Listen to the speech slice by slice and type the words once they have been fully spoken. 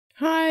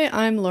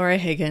Hi, I'm Laura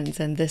Higgins,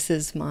 and this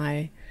is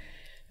my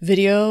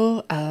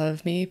video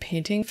of me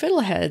painting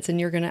fiddleheads, and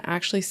you're going to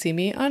actually see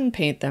me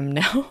unpaint them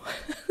now.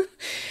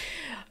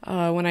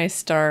 When I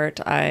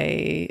start,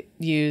 I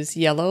use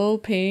yellow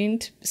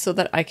paint so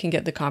that I can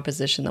get the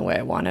composition the way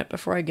I want it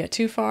before I get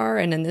too far,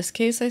 and in this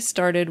case I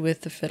started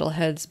with the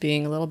fiddleheads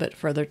being a little bit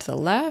further to the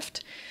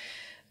left,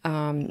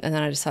 and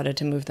then I decided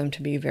to move them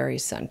to be very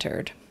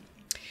centered.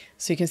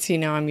 So you can see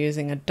now I'm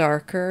using a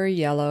darker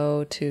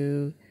yellow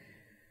to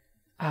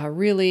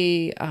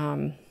really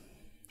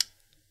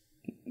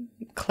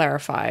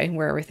clarify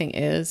where everything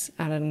is,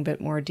 adding a bit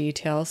more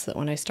detail so that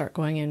when I start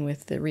going in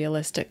with the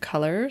realistic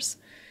colors,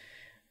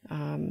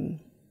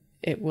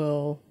 it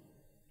will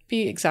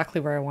be exactly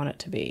where I want it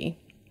to be.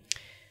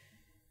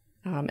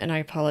 And I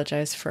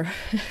apologize for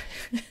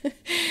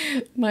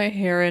my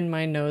hair and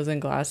my nose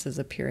and glasses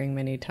appearing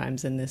many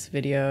times in this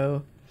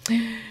video.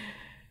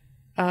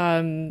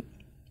 So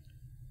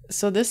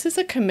this is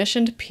a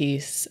commissioned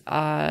piece.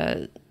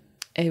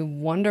 A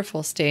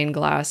wonderful stained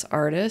glass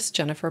artist,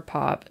 Jennifer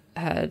Popp,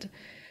 had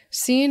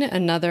seen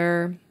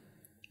another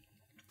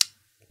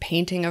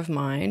painting of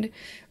mine,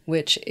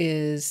 which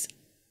is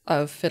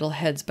of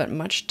fiddleheads, but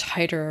much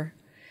tighter,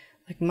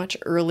 like much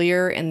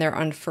earlier in their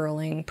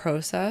unfurling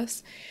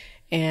process,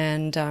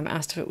 and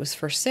asked if it was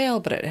for sale,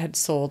 but it had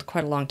sold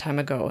quite a long time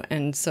ago.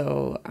 And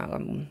so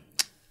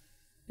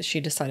she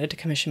decided to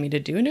commission me to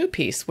do a new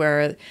piece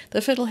where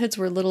the fiddleheads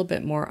were a little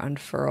bit more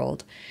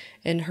unfurled.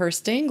 In her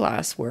stained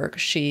glass work,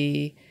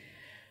 she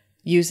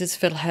uses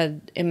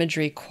fiddlehead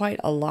imagery quite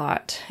a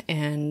lot,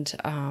 and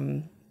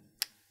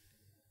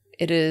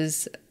it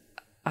is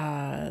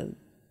they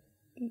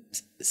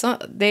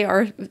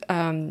are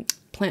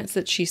plants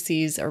that she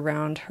sees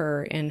around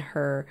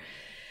her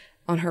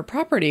on her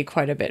property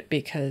quite a bit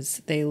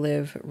because they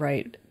live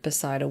right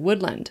beside a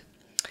woodland.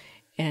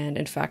 And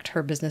in fact,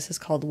 her business is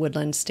called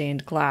Woodland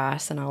Stained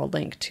Glass, and I'll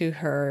link to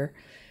her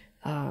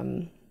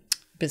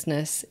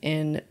business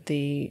in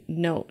the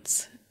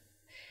notes.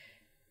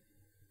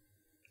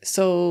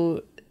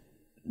 So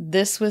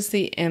this was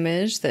the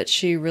image that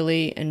she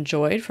really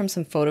enjoyed from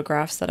some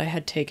photographs that I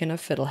had taken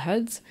of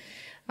fiddleheads.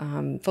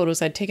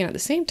 Photos I'd taken at the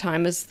same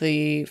time as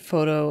the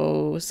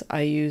photos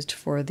I used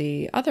for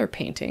the other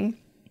painting.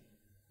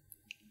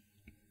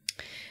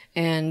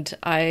 And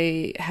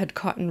I had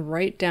gotten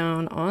right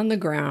down on the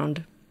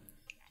ground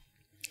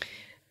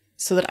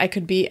so that I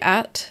could be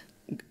at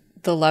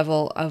the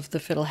level of the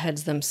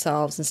fiddleheads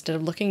themselves. Instead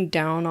of looking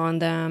down on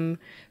them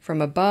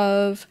from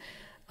above,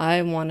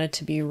 I wanted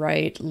to be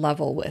right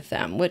level with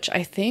them, which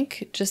I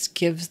think just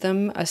gives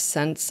them a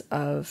sense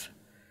of,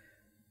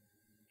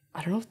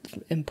 I don't know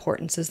if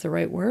importance is the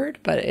right word,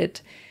 but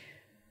it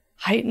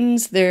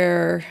heightens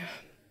their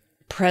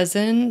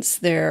presence,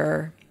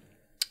 their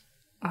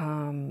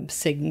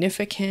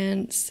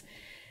significance,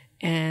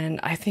 and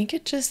I think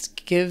it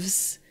just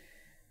gives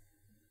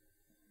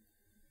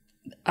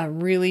a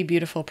really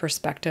beautiful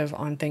perspective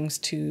on things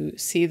to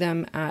see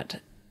them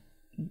at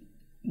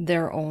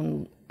their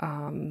own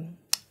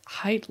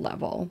height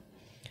level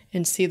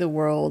and see the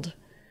world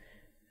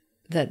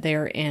that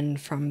they're in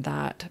from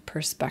that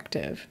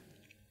perspective.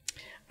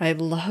 I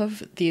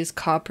love these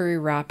coppery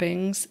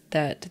wrappings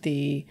that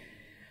the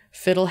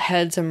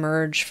fiddleheads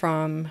emerge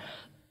from.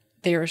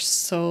 They are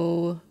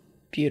so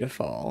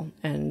beautiful,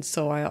 and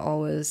so I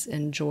always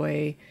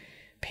enjoy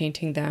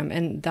painting them.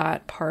 And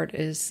that part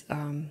is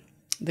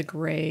the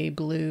gray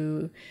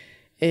blue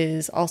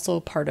is also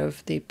part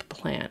of the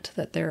plant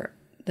that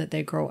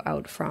they grow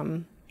out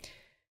from.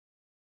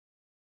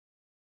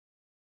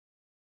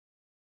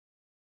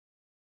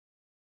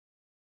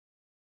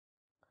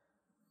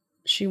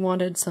 She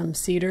wanted some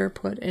cedar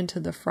put into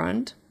the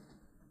front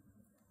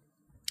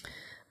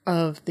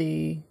of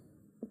the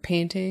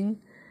painting,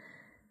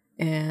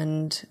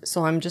 and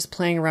so I'm just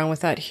playing around with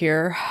that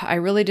here. I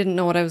really didn't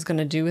know what I was going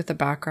to do with the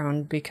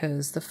background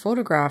because the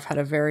photograph had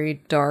a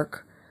very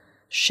dark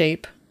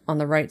shape on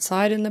the right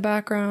side in the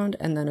background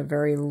and then a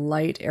very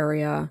light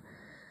area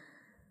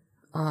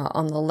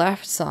on the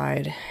left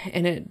side,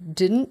 and it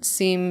didn't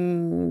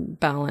seem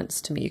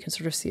balanced to me. You can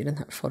sort of see it in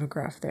that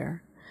photograph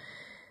there.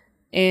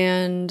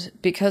 And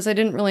because I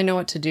didn't really know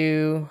what to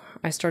do,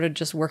 I started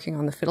just working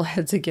on the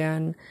fiddleheads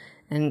again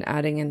and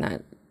adding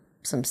in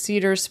some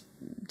cedars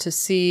to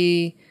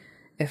see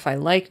if I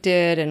liked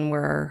it and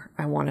where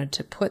I wanted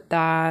to put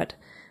that.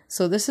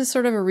 So this is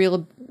sort of a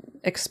real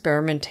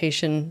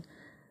experimentation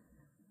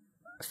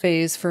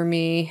phase for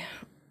me.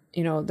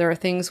 You know, there are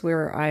things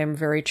where I am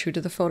very true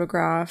to the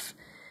photograph.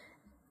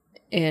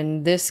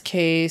 In this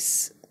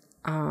case,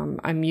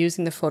 I'm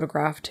using the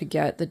photograph to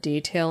get the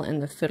detail in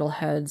the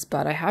fiddleheads,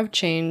 but I have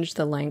changed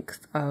the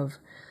length of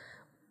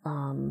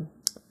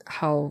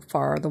how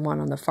far the one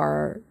on the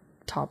far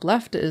top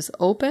left is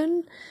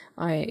open.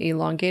 I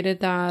elongated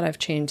that. I've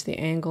changed the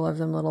angle of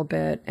them a little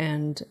bit,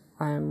 and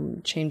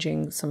I'm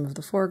changing some of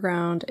the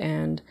foreground,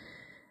 and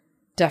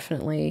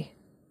definitely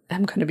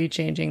I'm going to be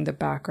changing the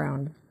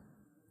background.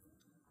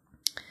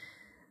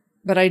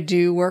 But I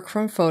do work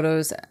from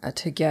photos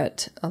to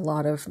get a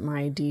lot of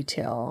my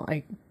detail.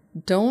 I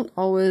don't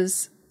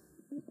always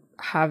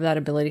have that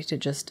ability to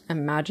just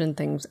imagine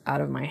things out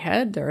of my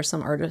head. There are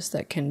some artists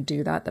that can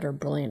do that, that are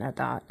brilliant at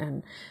that.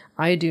 And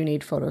I do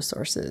need photo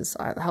sources.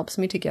 It helps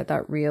me to get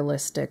that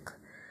realistic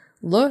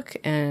look.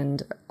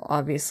 And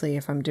obviously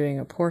if I'm doing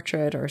a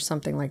portrait or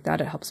something like that,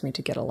 it helps me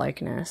to get a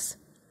likeness.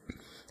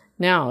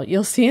 Now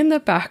you'll see in the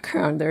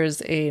background,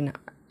 there's a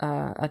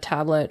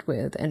tablet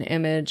with an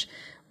image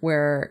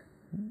where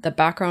the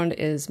background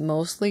is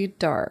mostly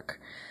dark.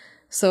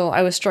 So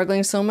I was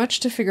struggling so much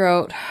to figure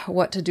out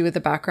what to do with the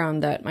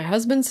background that my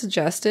husband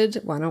suggested,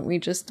 why don't we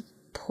just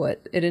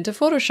put it into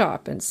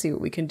Photoshop and see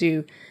what we can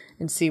do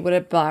and see what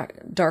a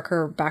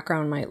darker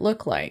background might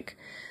look like.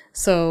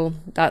 So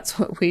that's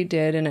what we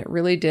did, and it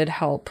really did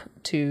help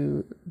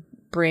to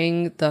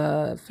bring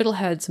the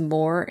fiddleheads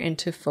more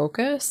into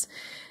focus.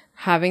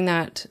 Having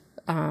that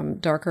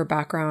darker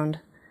background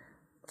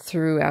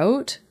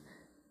throughout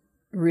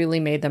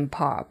really made them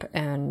pop,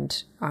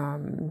 and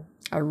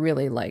I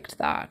really liked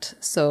that.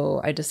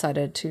 So I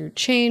decided to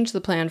change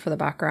the plan for the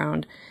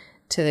background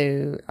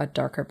to a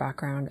darker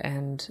background,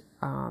 and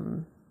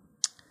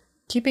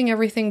keeping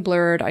everything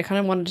blurred. I kind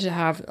of wanted to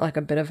have like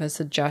a bit of a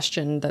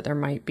suggestion that there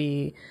might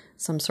be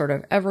some sort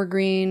of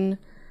evergreen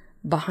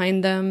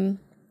behind them,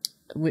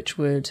 which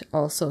would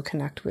also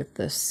connect with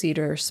the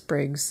cedar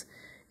sprigs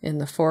in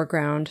the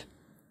foreground,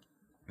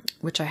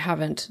 which I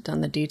haven't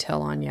done the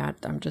detail on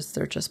yet.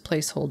 They're just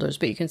placeholders,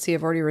 but you can see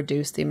I've already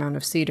reduced the amount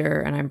of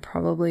cedar, and I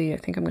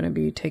think I'm going to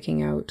be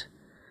taking out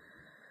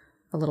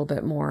a little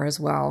bit more as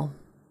well.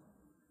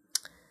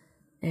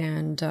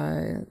 And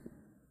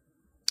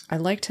I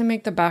like to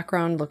make the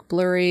background look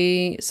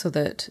blurry so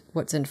that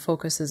what's in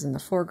focus is in the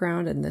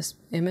foreground in this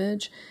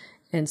image.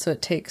 And so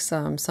it takes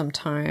some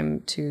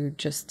time to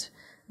just,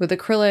 with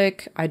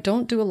acrylic, I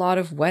don't do a lot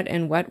of wet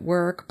and wet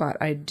work, but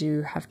I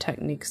do have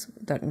techniques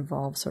that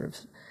involve sort of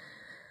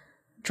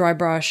dry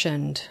brush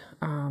and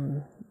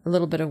a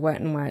little bit of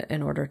wet and wet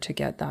in order to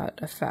get that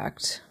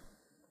effect.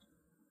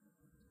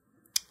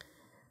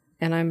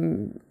 And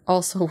I'm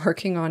also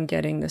working on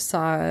getting the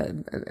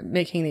side,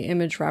 making the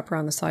image wrap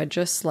around the side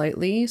just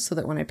slightly so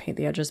that when I paint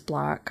the edges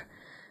black,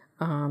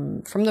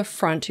 from the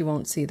front you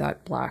won't see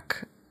that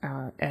black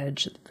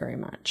edge very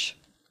much.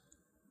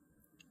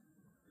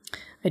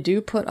 I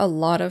do put a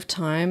lot of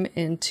time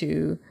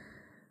into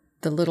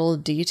the little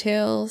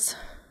details.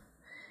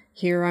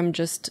 Here I'm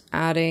just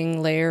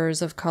adding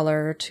layers of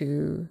color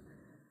to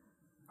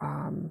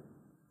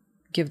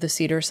give the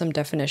cedar some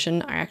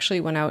definition. I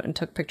actually went out and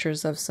took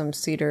pictures of some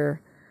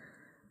cedar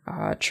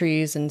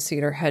trees and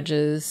cedar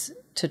hedges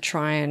to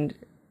try and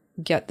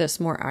get this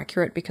more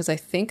accurate, because I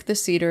think the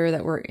cedar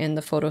that were in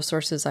the photo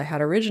sources I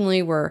had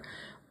originally were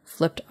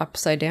flipped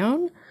upside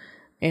down,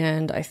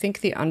 and I think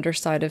the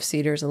underside of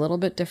cedar is a little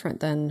bit different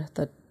than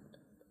the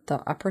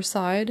upper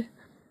side,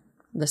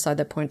 the side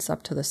that points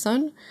up to the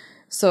sun.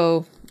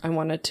 So I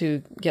wanted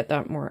to get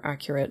that more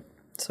accurate.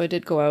 So I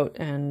did go out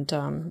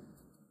and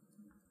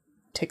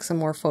take some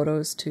more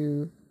photos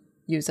to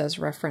use as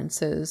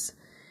references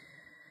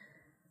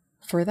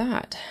for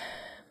that.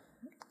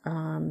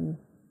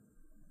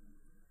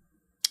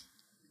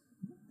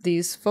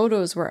 These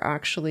photos were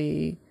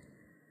actually,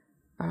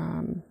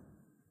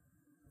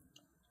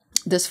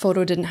 this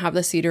photo didn't have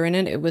the cedar in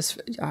it. It was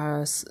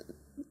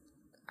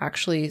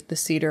actually the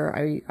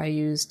cedar. I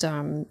used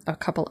a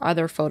couple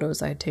other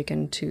photos I had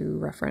taken to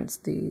reference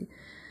the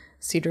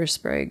cedar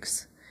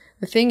sprigs.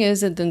 The thing is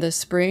that in the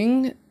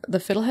spring, the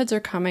fiddleheads are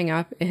coming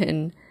up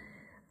in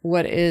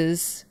what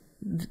is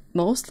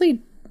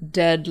mostly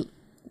dead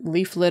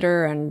leaf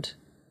litter and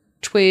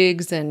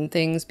twigs and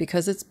things,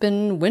 because it's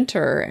been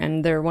winter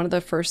and they're one of the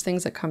first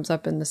things that comes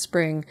up in the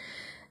spring.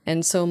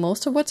 And so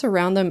most of what's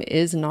around them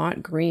is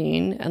not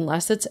green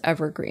unless it's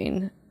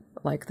evergreen,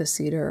 like the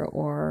cedar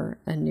or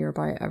a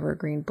nearby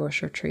evergreen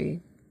bush or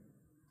tree.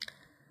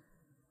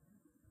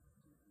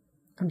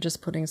 I'm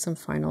just putting some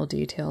final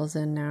details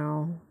in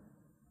now.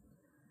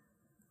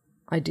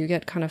 I do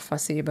get kind of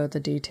fussy about the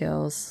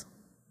details,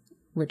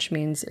 which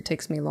means it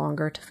takes me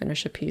longer to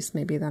finish a piece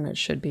maybe than it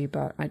should be,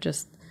 but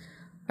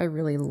I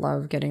really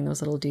love getting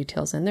those little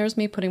details in. There's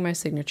me putting my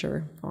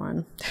signature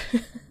on.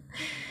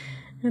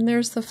 And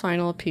there's the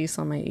final piece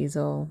on my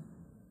easel.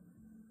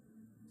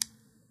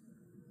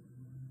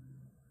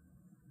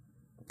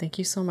 Thank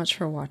you so much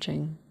for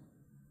watching.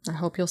 I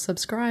hope you'll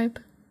subscribe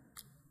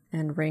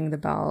and ring the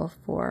bell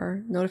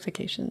for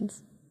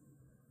notifications.